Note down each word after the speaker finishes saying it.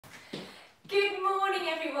Good morning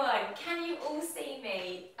everyone! Can you all see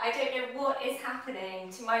me? I don't know what is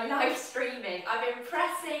happening to my live streaming. I've been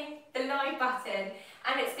pressing the live button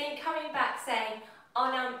and it's been coming back saying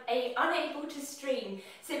unable to stream.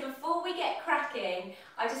 So before we get cracking,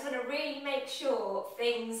 I just want to really make sure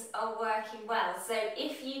things are working well. So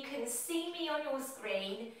if you can see me on your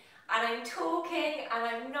screen and I'm talking and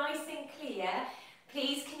I'm nice and clear,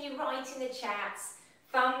 please can you write in the chats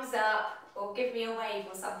thumbs up or give me a wave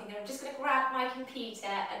or something, and I'm just going to grab my computer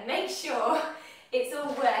and make sure it's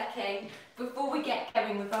all working before we get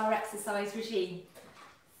going with our exercise regime.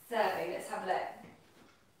 So let's have a look.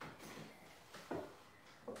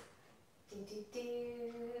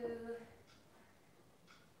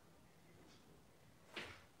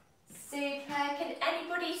 Super. Can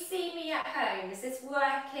anybody see me at home? Is this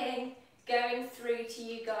working, going through to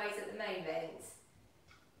you guys at the moment?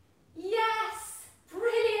 Yes!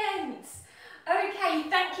 Brilliant! Okay,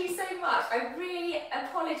 thank you so much. I really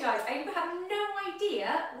apologise. I have no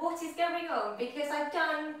idea what is going on because I've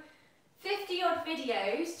done 50 odd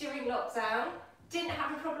videos during lockdown, didn't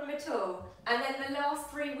have a problem at all. And then the last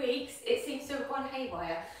 3 weeks, it seems to have gone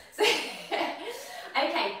haywire. So,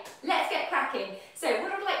 okay, let's get cracking. So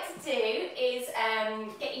what I'd like to do is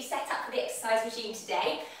get you set up for the exercise regime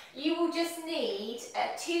today. You will just need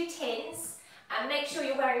 2 tins and make sure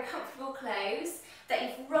you're wearing comfortable clothes, that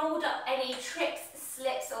you've rolled up any trips,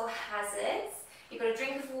 slips or hazards. You've got a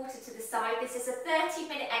drink of water to the side. This is a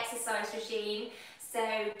 30-minute exercise regime,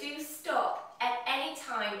 so do stop at any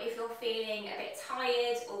time if you're feeling a bit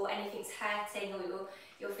tired or anything's hurting or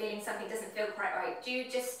you're feeling something doesn't feel quite right. Do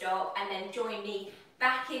just stop and then join me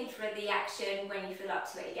back in for the action when you feel up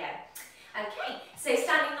to it again. Okay, so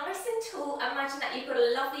standing nice and tall, imagine that you've got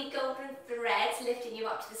a lovely golden thread lifting you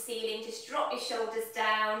up to the ceiling. Just drop your shoulders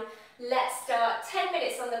down. Let's start. 10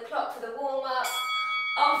 minutes on the clock for the warm-up.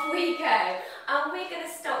 Off we go. And we're going to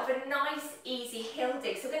start with a nice, easy heel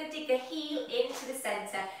dig. So we're going to dig the heel into the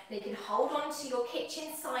centre. Now you can hold on to your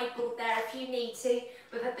kitchen sideboard there if you need to,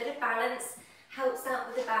 with a bit of balance. Helps out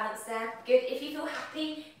with the balance there. Good. If you feel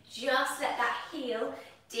happy, just let that heel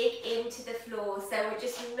dig into the floor. So we're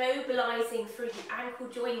just mobilising through the ankle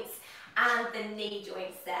joints and the knee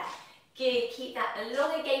joints there. Good, keep that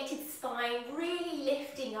elongated spine really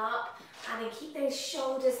lifting up and then keep those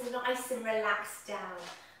shoulders nice and relaxed down.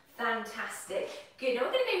 Fantastic. Good, now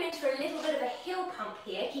we're going to go into a little bit of a heel pump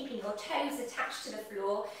here, keeping your toes attached to the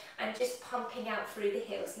floor and just pumping out through the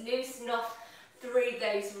heels. Loosen off through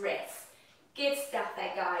those wrists. Good stuff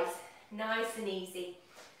there, guys. Nice and easy.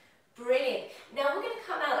 Brilliant. Now we're going to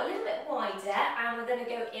come out a little bit wider and we're going to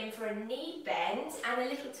go in for a knee bend and a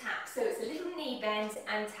little tap. So it's a little knee bend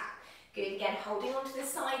and tap. Good, again, holding onto the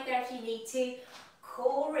side there if you need to.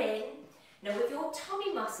 Core in. Now with your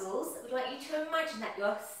tummy muscles, I would like you to imagine that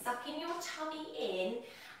you're sucking your tummy in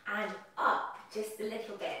and up just a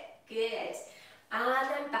little bit. Good. And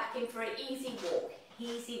then back in for an easy walk.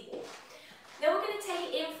 Easy walk. Now we're going to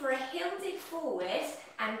take it in for a heel dig forward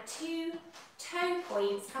and 2 toe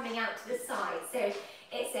points coming out to the side. So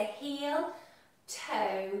it's a heel,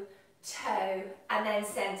 toe, toe, and then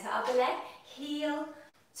centre. Other leg, heel,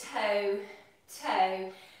 toe,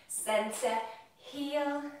 toe, centre,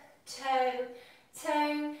 heel, toe,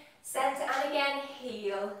 toe, centre, and again,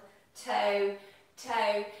 heel, toe,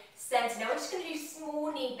 toe, centre. Now we're just going to do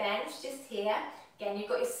small knee bends just here. Again, you've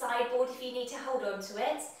got your sideboard if you need to hold on to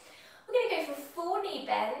it. We're going to go for 4 knee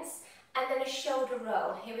bends and then a shoulder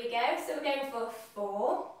roll. Here we go. So we're going for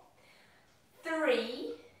 4,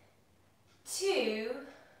 3, 2,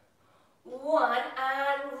 1,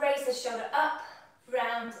 and raise the shoulder up,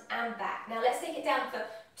 round and back. Now let's take it down for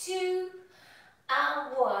 2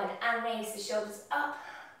 and 1 and raise the shoulders up,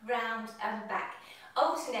 round and back.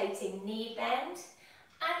 Alternating knee bend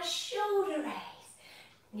and shoulder raise.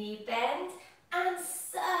 Knee bend and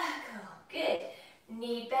circle. Good.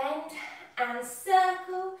 Knee bend and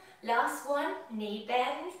circle. Last one, knee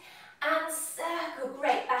bend and circle.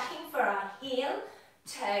 Great. Backing for our heel,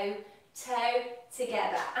 toe, toe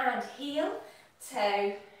together. And heel,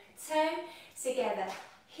 toe, toe together.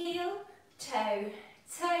 Heel, toe,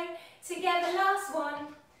 toe together. Last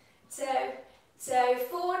one, toe, toe.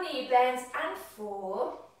 4 knee bends and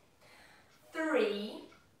 4, 3,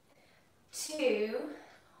 2,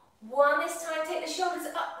 1. This time take the shoulders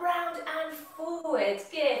up, round and forward.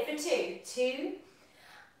 Good. For 2, 2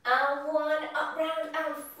 and 1. Up, round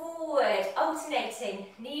and forward. Alternating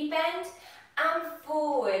knee bend and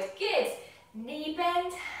forward. Good. Knee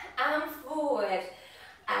bend and forward.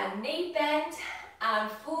 And knee bend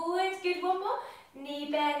and forward. Good. One more.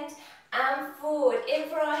 Knee bend and forward. In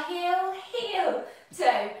for our heel, heel,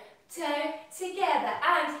 toe, toe together.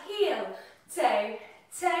 And heel,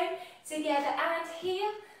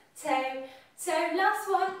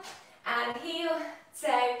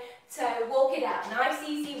 up. Nice,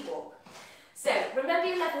 easy walk. So remember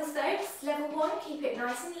your levels though. Level 1, keep it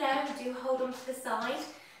nice and low. Do hold on to the side.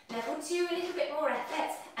 Level 2, a little bit more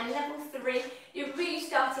effort. And level 3, you're really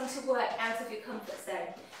starting to work out of your comfort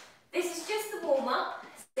zone. This is just the warm-up,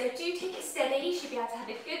 so do take it steady. You should be able to have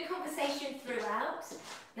a good conversation throughout.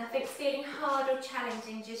 Nothing's feeling hard or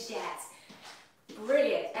challenging just yet.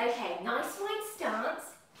 Brilliant. Okay, nice wide stance.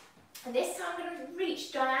 And this time I'm going to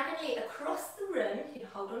reach diagonally across the room. You can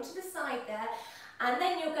hold on to the side there. And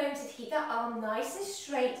then you're going to keep that arm nice and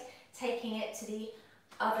straight, taking it to the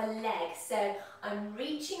other leg. So I'm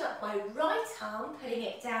reaching up my right arm, putting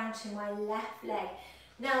it down to my left leg.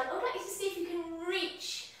 Now, I would like you to see if you can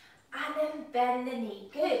reach and then bend the knee.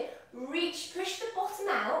 Good. Reach, push the bottom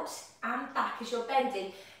out and back as you're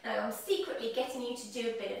bending. Now, I'm secretly getting you to do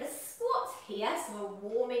a bit of a squat here. So we're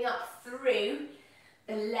warming up through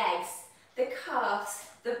the legs, the calves,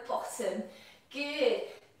 the bottom. Good.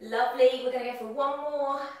 Lovely. We're going to go for one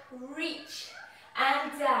more. Reach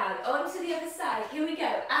and down. Onto the other side. Here we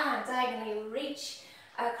go. And diagonally reach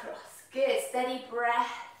across. Good. Steady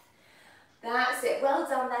breath. That's it. Well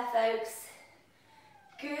done there, folks.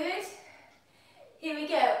 Good. Here we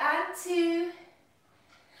go. And 2.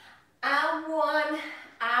 And 1.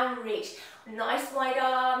 And reach. Nice wide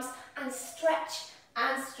arms. And stretch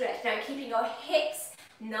and stretch. Now keeping your hips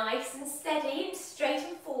nice and steady and straight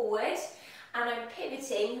and forward. And I'm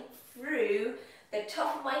pivoting through the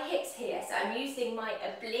top of my hips here. So I'm using my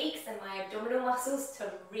obliques and my abdominal muscles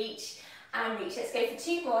to reach and reach. Let's go for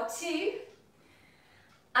 2 more. 2.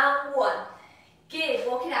 And 1. Good.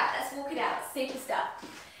 Walk it out. Let's walk it out. Super stuff.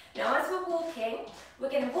 Now as we're walking, we're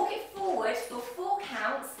going to walk it forward for 4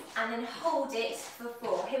 counts and then hold it for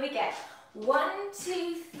 4. Here we go. 1,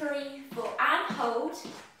 2, 3, 4 and hold.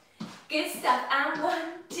 Good stuff. And 1,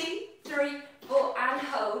 2, 3, 4 and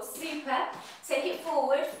hold. Super. Take it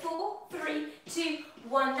forward. 4, 3, 2,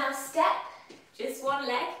 1. Now step. Just one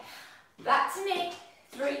leg. Back to me.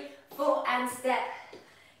 3, 4 and step.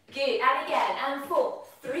 Good. And again. And 4,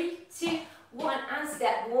 3, 2, 1 and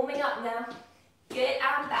step. Warming up now. Good.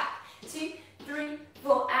 And back. 2, 3,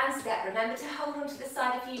 4 and step. Remember to hold on to the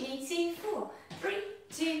side if you need to. 4, 3,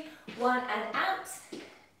 2, 1 and out.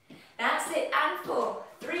 That's it. And 4,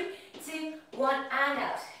 3, 2, 1 and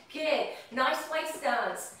out. Good. Nice wide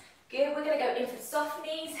stance. Good. We're going to go in for soft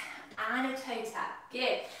knees and a toe tap.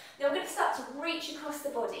 Good. Now we're going to start to reach across the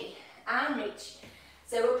body and reach.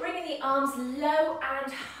 So we're bringing the arms low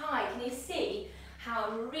and high. Can you see how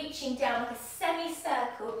I'm reaching down like a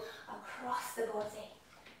semicircle across the body?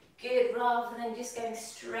 Good. Rather than just going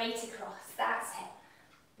straight across. That's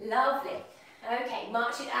it. Lovely. Okay.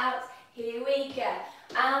 March it out. Here we go.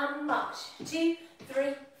 And march. 2,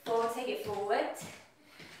 3, 4. Take it forward.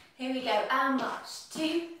 Here we go. And march.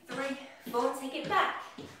 2, 3, 4. Take it back.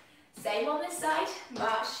 Same on this side.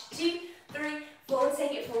 March. 2, 3, 4.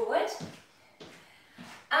 Take it forward.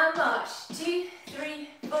 And march. 2, 3,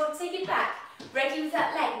 4. Take it back. Ready with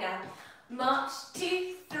that leg now. March.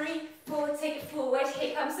 2, 3, 4. Take it forward.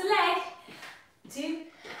 Here comes the leg. 2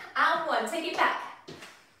 and 1. Take it back.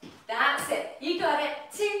 That's it. You got it.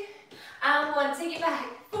 2 and 1. Take it back.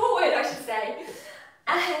 Forward, I should say.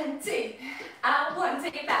 And 2 and 1.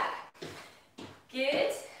 Take it back.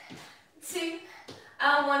 Good. 2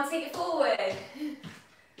 and 1. Take it forward.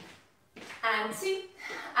 And 2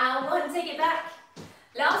 and 1. Take it back.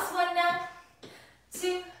 Last one now.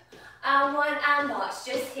 2 and 1 and march.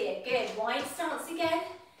 Just here. Good. Wide stance again.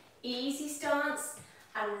 Easy stance.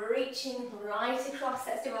 And reaching right across.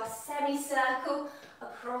 Let's do our semicircle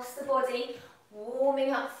across the body.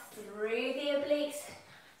 Warming up through the obliques.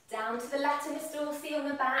 Down to the latissimus dorsi on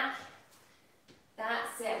the back.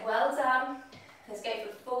 That's it. Well done. Let's go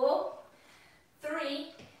for 4, 3,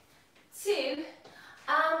 2,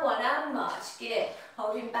 and 1. And march. Good.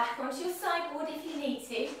 Holding back onto your sideboard if you need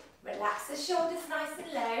to. Relax the shoulders nice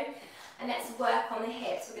and low. And let's work on the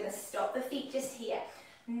hips. We're going to stop the feet just here.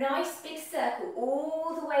 Nice big circle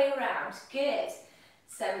all the way around. Good.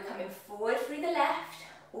 So we're coming forward through the left,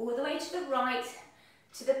 all the way to the right,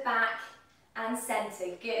 to the back and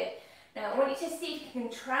centre. Good. Now I want you to see if you can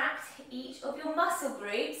contract each of your muscle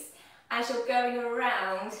groups as you're going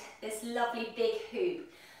around this lovely big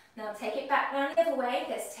hoop. Now take it back round the other way.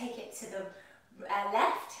 Let's take it to the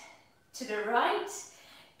left, to the right.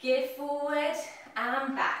 Good. Forward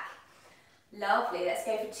and back. Lovely. Let's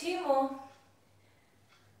go for 2 more.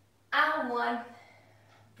 And 1.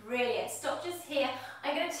 Brilliant. Stop just here.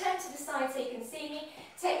 I'm going to turn to the side so you can see me.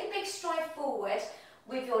 Take a big stride forward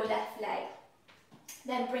with your left leg.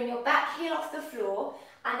 Then bring your back heel off the floor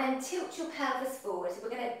and then tilt your pelvis forward. So we're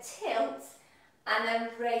going to tilt and then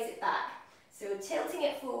raise it back. So we're tilting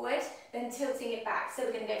it forward, then tilting it back. So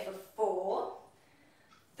we're going to go for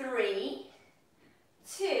 4, 3,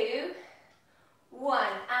 2, 1,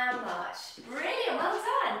 and march. Brilliant, well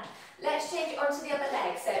done. Let's change it onto the other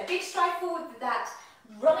leg. So big stride forward with that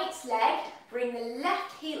right leg. Bring the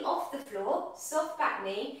left heel off the floor, soft back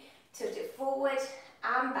knee, tilt it forward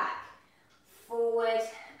and back. Forward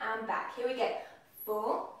and back. Here we go.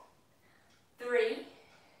 4, 3,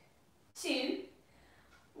 2,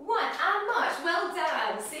 1, and march. Well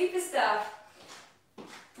done, super stuff.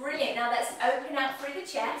 Brilliant, now let's open out through the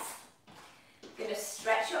chest. You're going to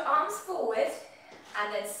stretch your arms forward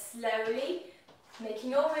and then slowly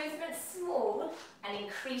making your movement small and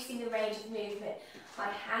increasing the range of movement. My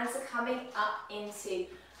hands are coming up into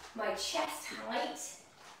my chest height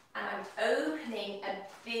and I'm opening a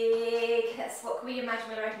big, that's what we imagine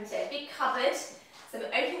when we're opening to, a big cupboard. So I'm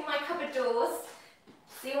opening my cupboard doors,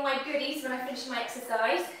 see all my goodies when I finish my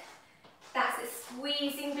exercise. That's it,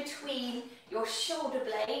 squeezing between your shoulder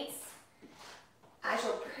blades as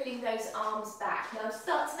you're pulling those arms back. Now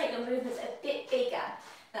start to make your movements a bit bigger.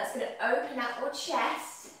 That's going to open up your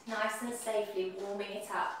chest nice and safely, warming it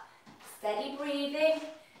up. Steady breathing.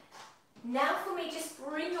 Now for me, just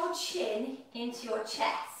bring your chin into your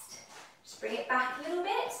chest. Just bring it back a little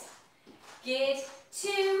bit. Good.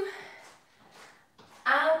 2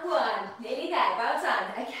 and 1. Nearly there. Well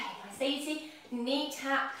done. Okay, nice easy. Knee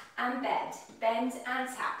tap and bend. Bend and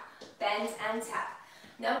tap. Bend and tap.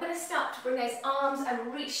 Now I'm going to start to bring those arms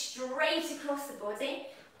and reach straight across the body.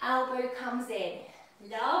 Elbow comes in.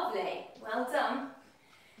 Lovely. Well done.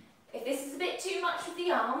 If this is a bit too much with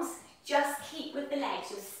the arms, just keep with the legs.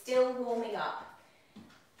 You're still warming up.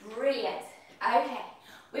 Brilliant. Okay.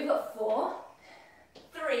 We've got 4,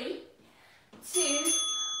 3, 2,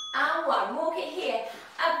 and 1. Walk it here.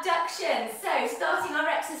 Abduction. So starting our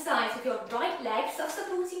exercise with your right leg, soft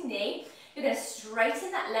supporting knee. You're going to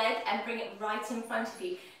straighten that leg and bring it right in front of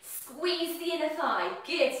you. Squeeze the inner thigh.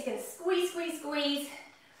 Good. So you can squeeze, squeeze, squeeze.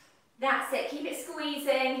 That's it. Keep it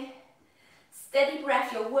squeezing. Steady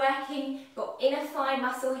breath. You're working your inner thigh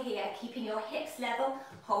muscle here, keeping your hips level,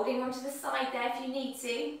 holding onto the side there if you need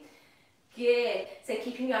to. Good. So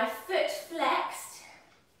keeping your foot flexed.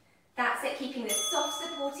 That's it. Keeping the soft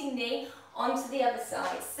supporting knee onto the other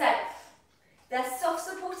side. So the soft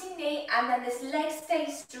supporting knee and then this leg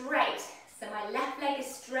stays straight. So my left leg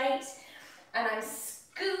is straight and I'm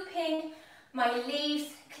scooping my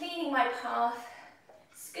leaves, cleaning my path,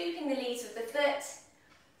 scooping the leaves with the foot.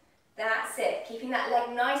 That's it. Keeping that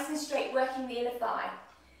leg nice and straight, working the inner thigh.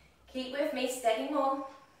 Keep with me, steady more.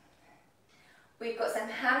 We've got some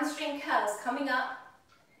hamstring curls coming up.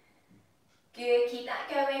 Good, keep that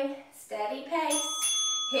going. Steady pace.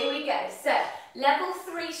 Here we go. So, level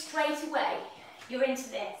 3 straight away. You're into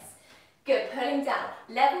this. Good, pulling down.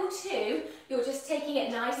 Level 2, you're just taking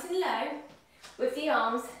it nice and low with the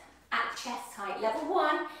arms at chest height. Level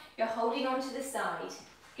 1, you're holding on to the side.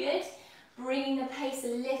 Good. Bringing the pace a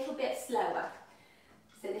little bit slower.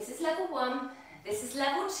 So this is level 1, this is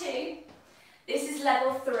level 2, this is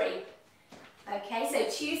level 3. Okay, so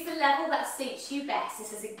choose the level that suits you best.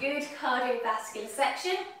 This is a good cardiovascular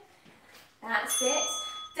section. That's it.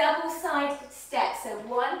 Double side step. So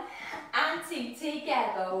 1 and 2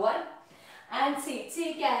 together. 1 and 2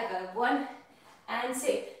 together. 1 and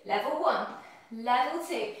 2. Level 1, level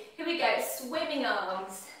 2. Here we go. Swimming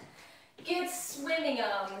arms. Good swimming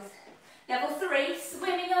arms. Level 3,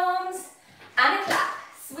 swimming arms and a clap.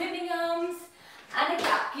 Swimming arms and a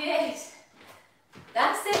clap. Good.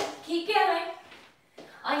 That's it. Keep going.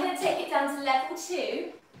 I'm going to take it down to level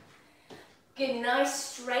 2. Good, nice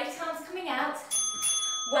straight arms coming out.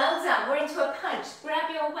 Well done. We're into a punch.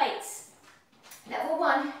 Grab your weights. Level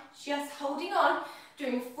 1, just holding on,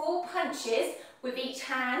 doing 4 punches with each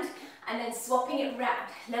hand and then swapping it round.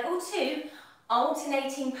 Level 2,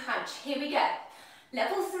 alternating punch. Here we go.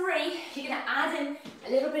 Level 3, you're going to add in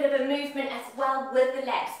a little bit of a movement as well with the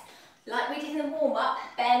legs. Like we did in the warm-up,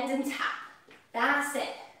 bend and tap. That's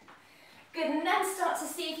it. Good, and then start to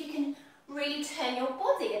see if you can really turn your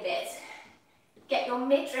body a bit. Get your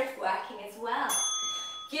midriff working as well.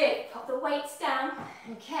 Good, pop the weights down.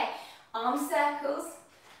 Okay, arm circles.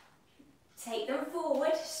 Take them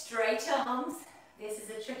forward, straight arms. This is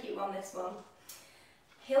a tricky one, this one.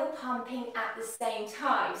 Heel pumping at the same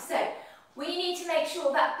time. So, we need to make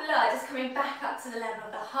sure that blood is coming back up to the level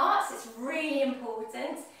of the heart. So it's really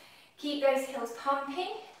important. Keep those heels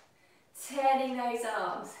pumping, turning those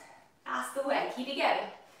arms. That's the way. Keep it going.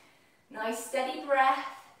 Nice steady breath.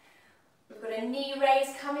 We've got a knee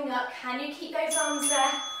raise coming up. Can you keep those arms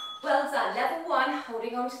there? Well done. Level 1,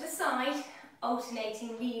 holding on to the side,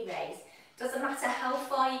 alternating knee raise. Doesn't matter how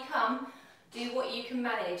far you come, Do what you can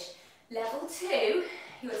manage. Level 2,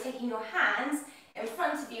 you're taking your hands in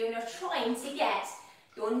front of you and you're trying to get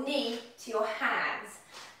your knee to your hands.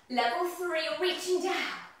 Level 3, you're reaching down.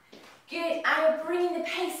 Good, and you're bringing the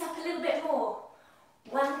pace up a little bit more.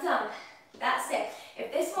 Well done. That's it.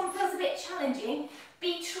 If this one feels a bit challenging,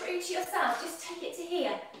 be true to yourself. Just take it to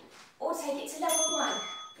here or take it to level 1.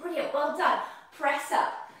 Brilliant, well done. Press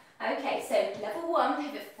up. Okay, so level 1,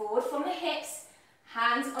 pivot forward from the hips,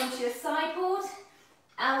 hands onto your sideboard,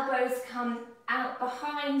 elbows come out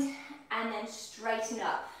behind and then straighten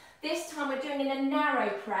up. This time we're doing in a narrow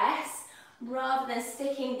press rather than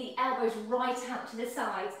sticking the elbows right out to the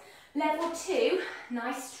sides. Level 2,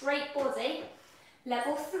 nice straight body.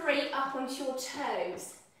 Level 3, up onto your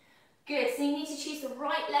toes. Good, so you need to choose the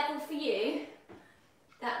right level for you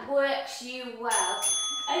that works you well.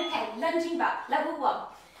 Okay, lunging back, level 1.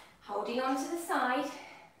 Holding on to the side,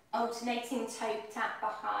 alternating toe tap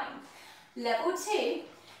behind. Level 2,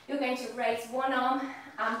 you're going to raise one arm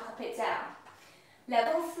and pop it down.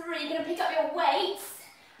 Level 3, you're going to pick up your weights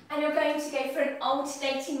and you're going to go for an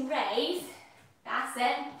alternating raise. That's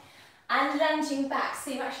it. And lunging back,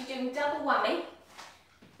 so you're actually doing double whammy.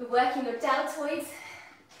 You're working your deltoids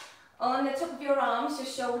on the top of your arms, your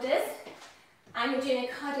shoulders, and you're doing a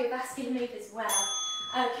cardiovascular move as well.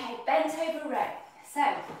 Okay, bent over row. So,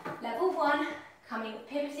 level 1,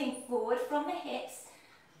 pivoting forward from the hips.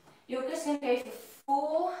 You're just going to go for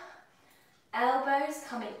 4 elbows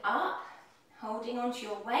coming up, holding onto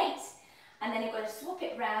your weight, and then you're going to swap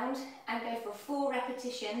it round and go for 4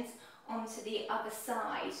 repetitions onto the other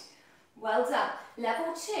side. Well done.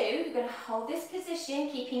 Level 2, you're going to hold this position,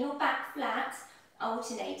 keeping your back flat,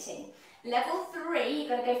 alternating. Level 3, you're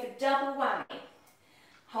going to go for double whammy.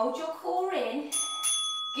 Hold your core in.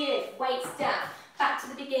 Good. Weights down. Back to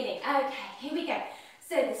the beginning. Okay, here we go.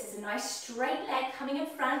 So this is a nice straight leg coming in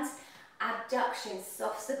front. Abduction,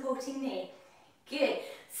 soft supporting knee. Good.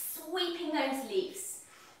 Sweeping those leaves.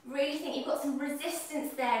 Really think you've got some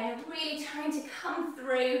resistance there and you're really trying to come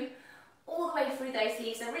through all the way through those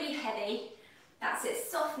leaves. They're really heavy. That's it.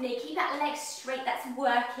 Soft knee. Keep that leg straight. That's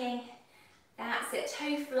working. That's it.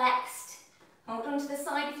 Toe flexed. Hold on to the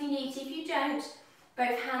side if you need to. If you don't,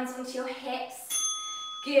 both hands onto your hips.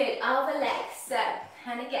 Good. Other leg. So,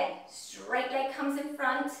 and again, straight leg comes in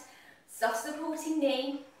front. Soft supporting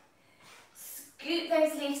knee. Scoop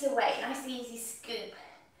those leaves away. Nice easy scoop.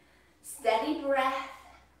 Steady breath.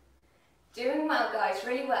 Doing well, guys.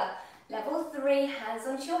 Really well. Level 3, hands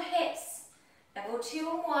onto your hips. Level 2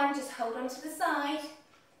 and 1, just hold on to the side.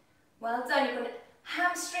 Well done. You've got a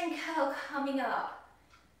hamstring curl coming up.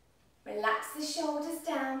 Relax the shoulders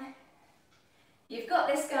down. You've got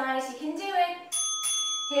this, guys. You can do it.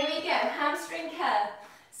 Here we go. Hamstring curl.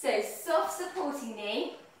 So soft supporting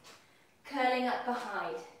knee, curling up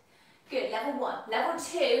behind. Good. Level 1. Level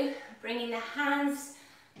 2, bringing the hands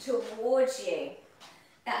towards you.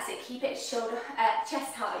 That's it. Keep it shoulder,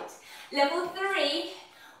 chest height. Level 3,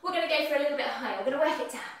 we're going to go for a little bit higher. We're going to work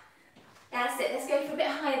it down. That's it. Let's go for a bit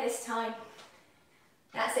higher this time.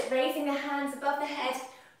 That's it. Raising the hands above the head.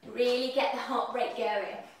 Really get the heart rate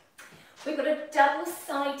going. We've got a double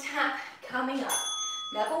side tap coming up.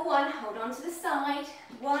 Level 1, hold on to the side.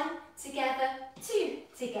 1, together, 2,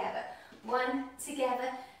 together. 1,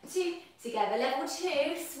 together, 2, together. Level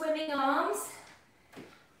 2, swimming arms.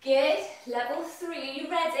 Good. Level 3, are you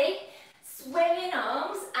ready? Swimming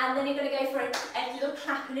arms, and then you're going to go for a little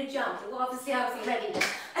clap and a jump. Well, obviously I wasn't ready then.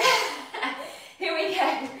 Here we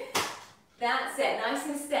go. That's it, nice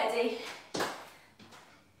and steady.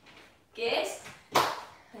 Good.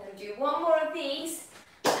 I'm going to do one more of these,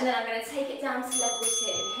 and then I'm going to take it down to level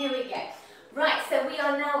 2. Here we go. Right, so we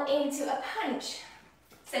are now into a punch.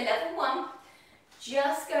 So level 1,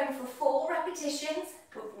 just going for 4 repetitions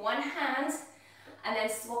with one hand, and then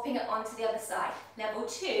swapping it onto the other side. Level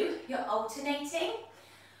 2, you're alternating.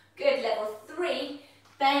 Good. Level 3,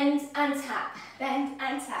 bend and tap, bend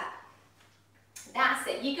and tap. That's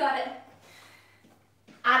it, you got it.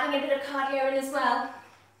 Adding a bit of cardio in as well.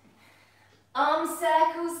 Arm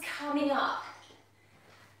circles coming up.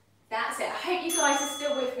 That's it. I hope you guys are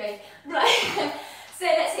still with me. Right, so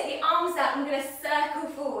let's take the arms out and we're going to circle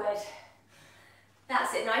forward.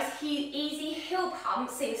 That's it, nice easy heel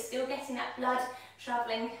pump, so you're still getting that blood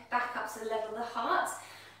travelling back up to the level of the heart.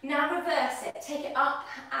 Now reverse it, take it up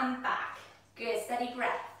and back. Good, steady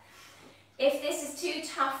breath. If this is too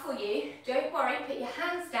tough for you, don't worry, put your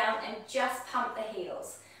hands down and just pump the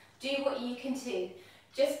heels. Do what you can do.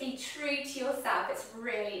 Just be true to yourself. It's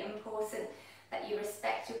really important that you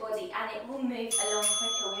respect your body and it will move along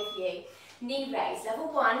quicker with you. Knee raise, level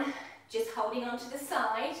 1, just holding onto the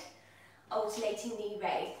side, alternating knee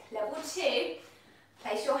raise. Level 2,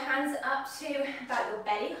 place your hands up to about your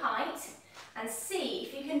belly height and see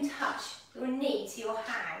if you can touch your knee to your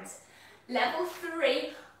hand. Level 3,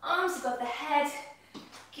 arms above the head.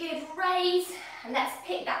 Good, raise, and let's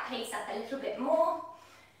pick that pace up a little bit more.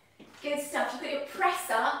 Good stuff. You've got your press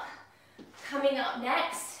up coming up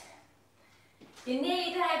next. You're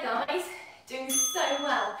nearly there, guys. Doing so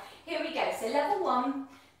well. Here we go. So level 1,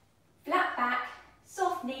 flat back,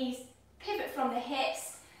 soft knees, pivot from the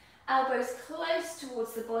hips, elbows close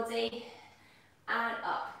towards the body, and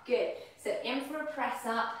up. Good. So in for a press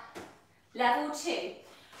up. Level 2,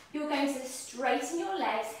 you're going to straighten your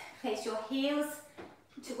legs, place your heels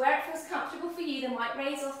to where it feels comfortable for you. They might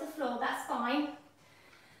raise off the floor, that's fine.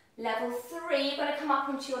 Level 3, you're going to come up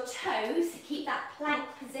onto your toes, keep that plank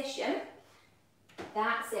position.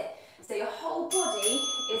 That's it. So your whole body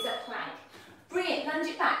is a plank. Brilliant, lunge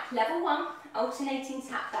it back. Level 1, alternating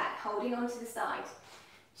tap back, holding on to the side.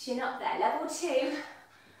 Chin up there. Level 2,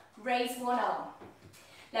 raise one arm.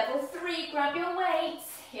 Level 3, grab your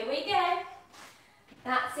weights. Here we go.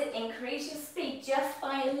 That's it, increase your speed just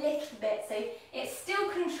by a little bit. So it's still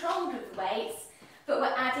controlled with weights, but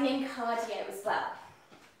we're adding in cardio as well.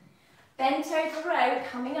 Bent over row,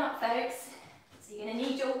 coming up, folks. So you're going to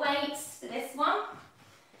need your weights for this one.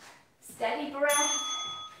 Steady breath.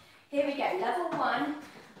 Here we go, level 1.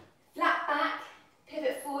 Flat back,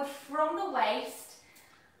 pivot forward from the waist.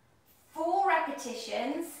 4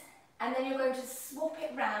 repetitions, and then you're going to swap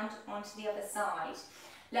it round onto the other side.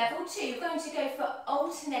 Level 2, you're going to go for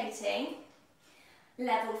alternating.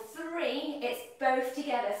 Level 3, it's both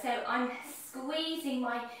together. So I'm squeezing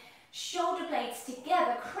my shoulder blades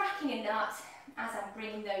together, cracking a nut as I'm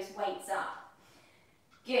bringing those weights up.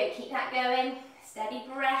 Good, keep that going. Steady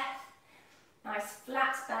breath. Nice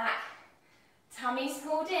flat back. Tummy's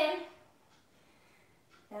pulled in.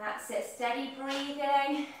 That's it, steady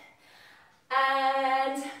breathing.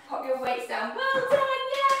 And pop your weights down. Well done,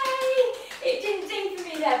 yay! It didn't ding for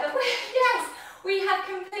me there, but yes, we have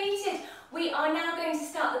completed. We are now going to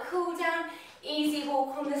start the cool down, easy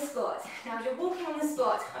walk on the spot. Now as you're walking on the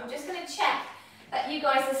spot, I'm just going to check that you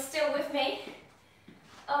guys are still with me.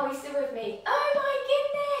 Are we still with me? Oh my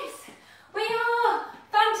goodness! We are!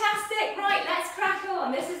 Fantastic! Right, let's crack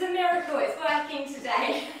on. This is a miracle, it's working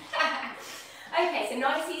today. Okay, so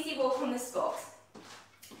nice easy walk on the spot.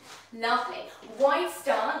 Lovely. Wide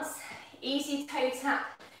stance, easy toe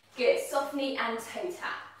tap. Good, soft knee and toe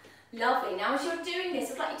tap. Lovely. Now as you're doing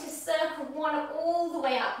this, I'd like you to circle one all the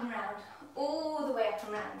way up and round. All the way up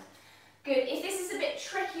and round. Good. If this is a bit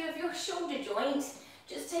tricky of your shoulder joint,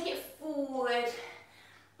 just take it forward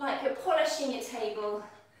like you're polishing your table.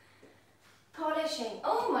 Polishing.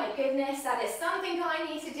 Oh my goodness, that is something I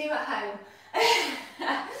need to do at home.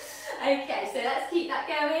 Okay, so let's keep that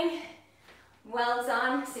going. Well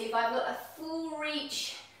done. So if I've got a full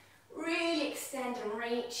reach, really extend and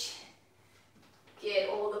reach. Good,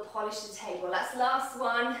 all the polish the table. That's last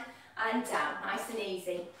one, and down, nice and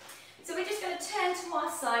easy. So we're just going to turn to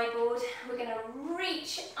our sideboard. We're going to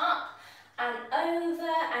reach up and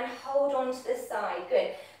over and hold on to the side.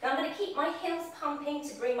 Good. Now I'm going to keep my heels pumping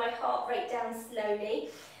to bring my heart rate down slowly.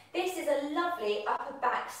 This is a lovely upper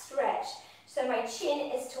back stretch. So my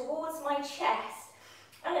chin is towards my chest.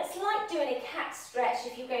 And it's like doing a cat stretch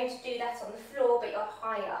if you're going to do that on the floor, but you're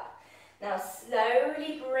high up. Now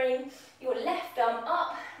slowly bring your left arm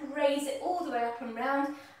up, raise it all the way up and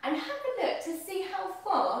round, and have a look to see how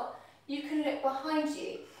far you can look behind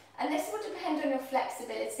you. And this will depend on your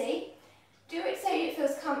flexibility. Do it so it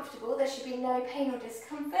feels comfortable, there should be no pain or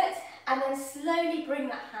discomfort, and then slowly bring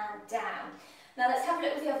that hand down. Now let's have a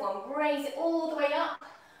look with the other one. Raise it all the way up,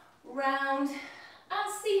 round,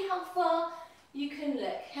 and see how far you can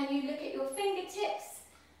look. Can you look at your fingertips?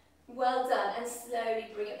 Well done, and slowly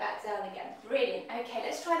bring it back down again. Brilliant. Okay,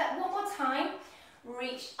 let's try that one more time.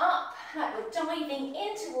 Reach up, like we're diving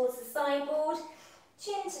in towards the sideboard,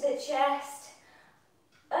 chin to the chest,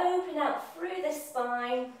 open out through the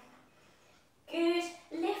spine. Good,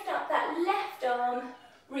 lift up that left arm,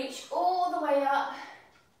 reach all the way up.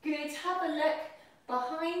 Good, have a look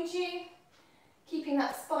behind you, keeping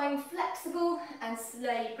that spine flexible, and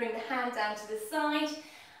slowly bring the hand down to the side,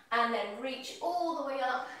 and then reach all the way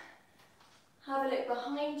up. Have a look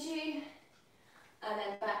behind you, and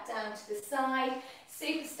then back down to the side.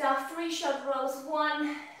 Super stuff, 3 shoulder rolls,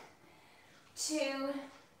 1, 2,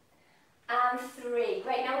 and 3.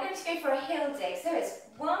 Great, now we're going to go for a heel dig. So it's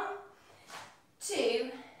 1,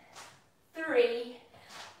 2, 3,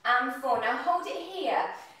 and 4. Now hold it here.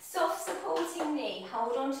 Soft supporting knee.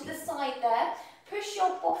 Hold on to the side there. Push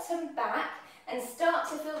your bottom back and start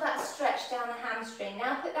to feel that stretch down the hamstring.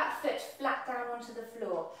 Now put that foot flat down onto the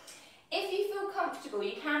floor. If you feel comfortable,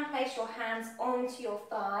 you can place your hands onto your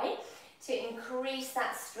thigh to increase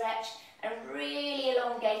that stretch and really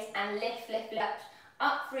elongate and lift, lift, lift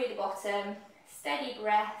up through the bottom. Steady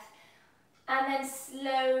breath, and then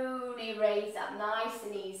slowly raise up, nice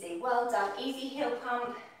and easy. Well done, easy heel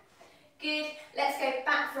pump. Good, let's go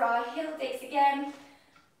back for our heel digs again.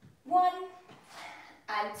 1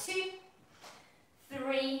 and 2,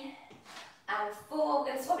 3 and 4. We're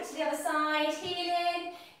going to swap it to the other side, heel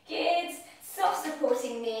in, good. Soft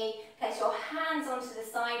supporting knee, place your hands onto the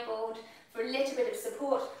sideboard for a little bit of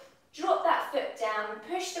support. Drop that foot down,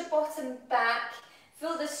 push the bottom back,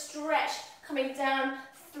 feel the stretch coming down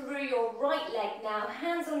through your right leg now.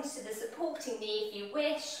 Hands onto the supporting knee if you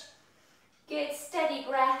wish. Good, steady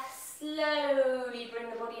breath, slowly bring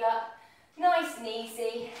the body up. Nice and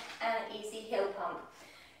easy heel pump.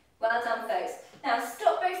 Well done, folks. Now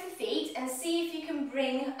stop both the feet and see if you can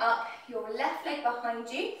bring up your left leg behind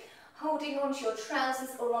you, holding onto your trousers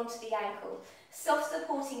or onto the ankle. Soft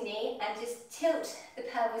supporting knee and just tilt the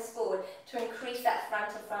pelvis forward to increase that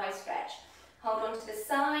frontal thigh stretch. Hold on to the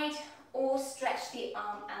side or stretch the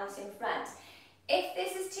arm out in front. If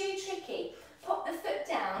this is too tricky, pop the foot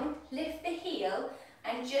down, lift the heel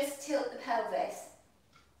and just tilt the pelvis.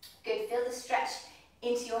 Good, feel the stretch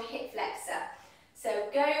into your hip flexor. So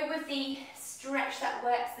go with the stretch that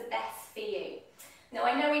works the best for you. Now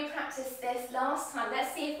I know we practiced this last time,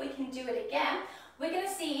 let's see if we can do it again. We're going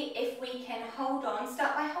to see if we can hold on,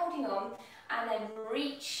 start by holding on and then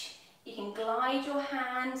reach. You can glide your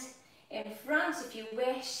hand in front if you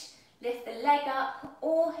wish, lift the leg up,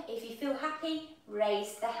 or if you feel happy,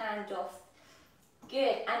 raise the hand off.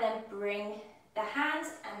 Good, and then bring the hand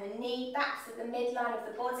and the knee back to the midline of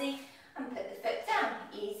the body and put the foot down.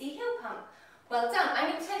 Easy heel pump. Well done.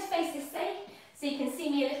 I'm going to turn to face this way so you can see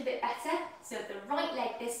me a little bit better. So the right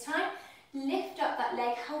leg this time, lift up that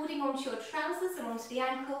leg, holding onto your trousers and onto the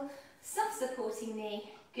ankle, soft supporting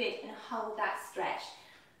knee. Good, and hold that stretch.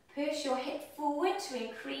 Push your hip forward to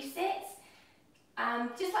increase it.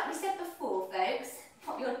 Just like we said before, folks,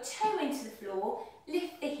 pop your toe into the floor,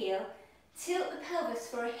 lift the heel, tilt the pelvis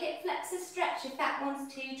for a hip flexor stretch if that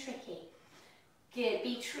one's too tricky. Good,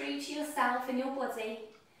 be true to yourself and your body.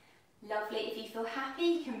 Lovely, if you feel happy,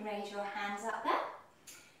 you can raise your hands up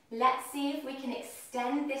there. Let's see if we can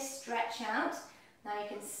extend this stretch out. Now you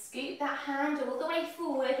can scoot that hand all the way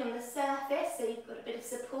forward on the surface so you've got a bit of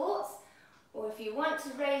support. Or if you want to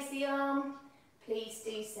raise the arm, please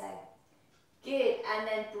do so. Good, and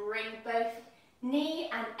then bring both knee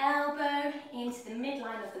and elbow into the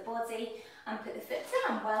midline of the body and put the foot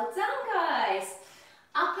down. Well done, guys.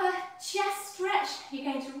 Upper chest stretch.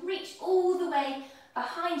 You're going to reach all the way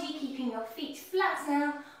behind you, keeping your feet flat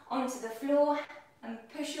now onto the floor and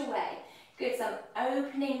push away. Good, so I'm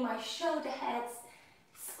opening my shoulder heads,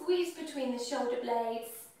 squeeze between the shoulder blades.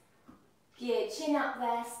 Good, chin up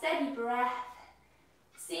there, steady breath.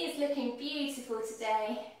 Sea is looking beautiful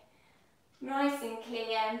today. Nice and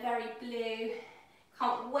clear and very blue.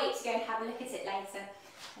 Can't wait to go and have a look at it later.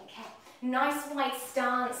 Okay, nice wide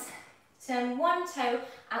stance. Turn one toe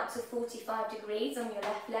out to 45 degrees on your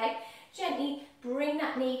left leg. Gently bring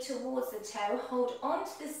that knee towards the toe. Hold on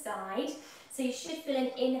to the side. So you should feel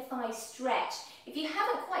an inner thigh stretch. If you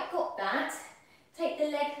haven't quite got that, take the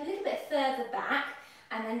leg a little bit further back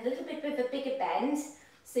and then a little bit of a bigger bend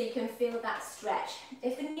so you can feel that stretch.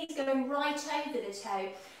 If the knee's going right over the toe,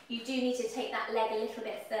 you do need to take that leg a little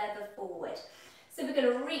bit further forward. So we're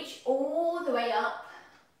going to reach all the way up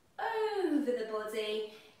over the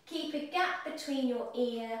body. Keep a gap between your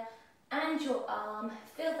ear and your arm.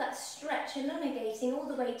 Feel that stretch elongating all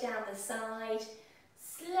the way down the side.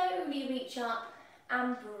 Slowly reach up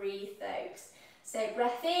and breathe, folks. So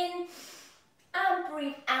breath in and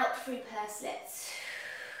breathe out through pursed lips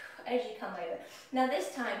as you come over. Now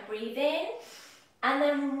this time breathe in and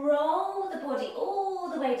then roll the body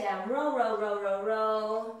all the way down. Roll, roll, roll, roll,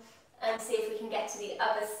 roll. And see if we can get to the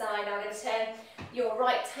other side. I'm going to turn your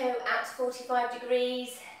right toe out to 45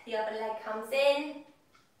 degrees. The other leg comes in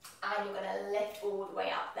and you're going to lift all the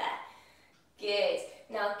way up there. Good.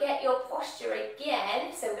 Now get your posture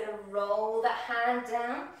again. So we're going to roll that hand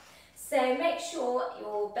down. So make sure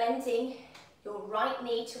you're bending your right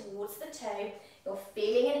knee towards the toe. You're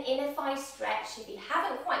feeling an inner thigh stretch. If you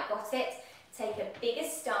haven't quite got it, take a bigger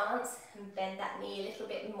stance and bend that knee a little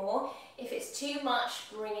bit more. If it's too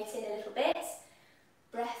much, bring it in a little bit.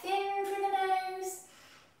 Breath in through the nose.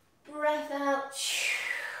 Breath out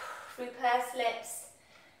through pursed lips.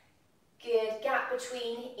 Good. Gap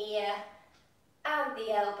between ear and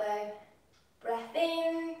the elbow. Breath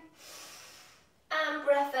in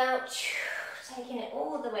taking it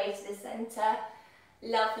all the way to the centre.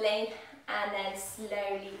 Lovely. And then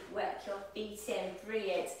slowly work your feet in.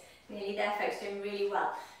 Brilliant. Nearly there, folks, doing really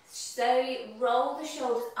well. Slowly roll the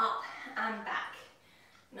shoulders up and back.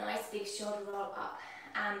 Nice big shoulder roll up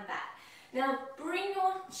and back. Now bring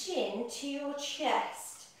your chin to your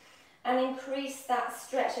chest and increase that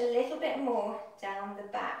stretch a little bit more down the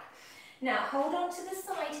back. Now hold on to the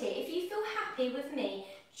side here. If you feel happy with me,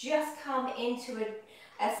 just come into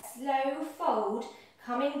a slow fold,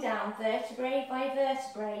 coming down vertebrae by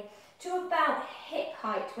vertebrae to about hip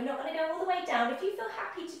height. We're not going to go all the way down. If you feel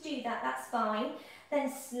happy to do that, that's fine.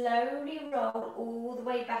 Then slowly roll all the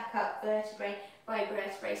way back up, vertebrae by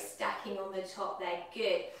vertebrae, stacking on the top there.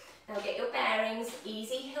 Good. Now get your bearings,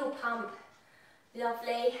 easy heel pump.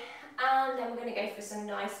 Lovely. And then we're going to go for some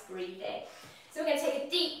nice breathing. So we're going to take a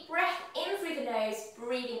deep breath in through the nose,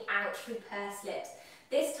 breathing out through pursed lips.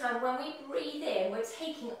 This time when we breathe in, we're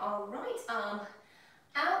taking our right arm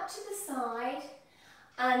out to the side,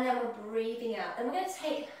 and then we're breathing out. Then we're going to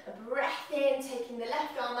take a breath in, taking the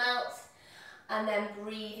left arm out, and then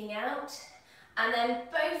breathing out, and then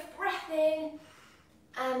both breath in,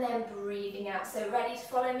 and then breathing out. So ready to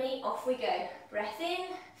follow me? Off we go. Breath in,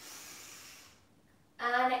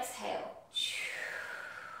 and exhale.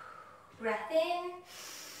 Breath in,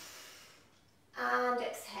 and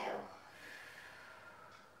exhale.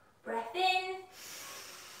 Breath in,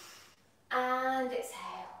 and exhale.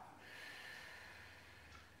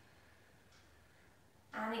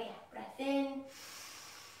 And again, breath in,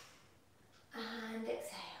 and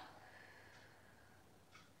exhale.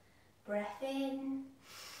 Breath in,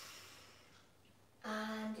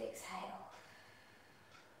 and exhale.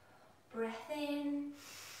 Breath in,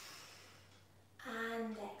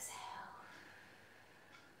 and exhale.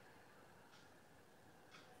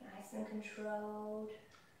 Nice and controlled.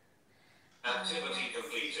 Activity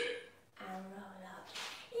completed. And roll up.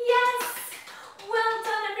 Yes! Well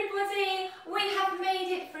done, everybody. We have made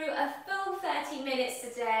it through a full 30 minutes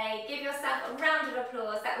today. Give yourself a round of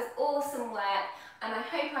applause. That was awesome work. And I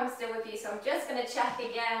hope I'm still with you, so I'm just going to check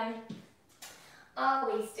again.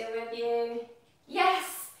 Are we still with you?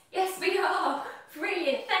 Yes! Yes, we are.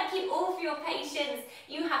 Brilliant. Thank you all for your patience.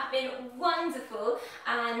 You have been wonderful.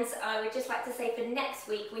 And I would just like to say for next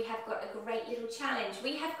week, we have got a great little challenge.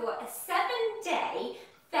 We have got a 7-day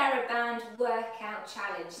TheraBand workout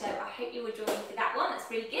challenge. So I hope you will join me for that one.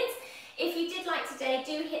 That's really good. If you did like today,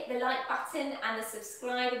 do hit the like button and the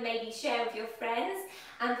subscribe and maybe share with your friends.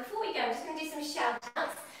 And before we go, I'm just going to do some shout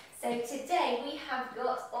outs. So today we have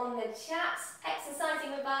got on the chat,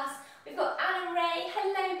 exercising with us, we've got Alan Ray.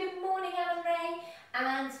 Hello, good morning Alan Ray.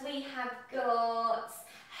 And we have got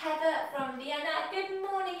Heather from Vienna. Good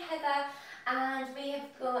morning Heather. And we have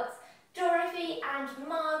got Dorothy and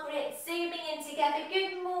Margaret zooming in together.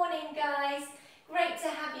 Good morning guys. Great to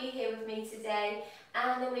have you here with me today.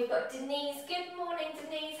 And then we've got Denise. Good morning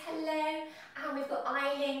Denise. Hello. And we've got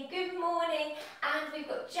Eileen. Good morning. And we've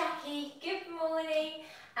got Jackie. Good morning.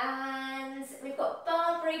 And we've got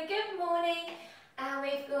Barbara. Good morning. And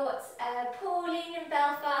we've got Pauline in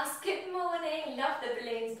Belfast. Good morning. Love the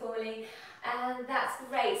balloons, Pauline. And that's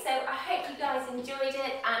great. So I hope you guys enjoyed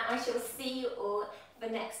it, and I shall see you all for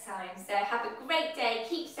next time. So have a great day.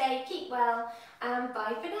 Keep safe, keep well, and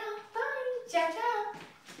bye for now. Bye. Ciao, ciao.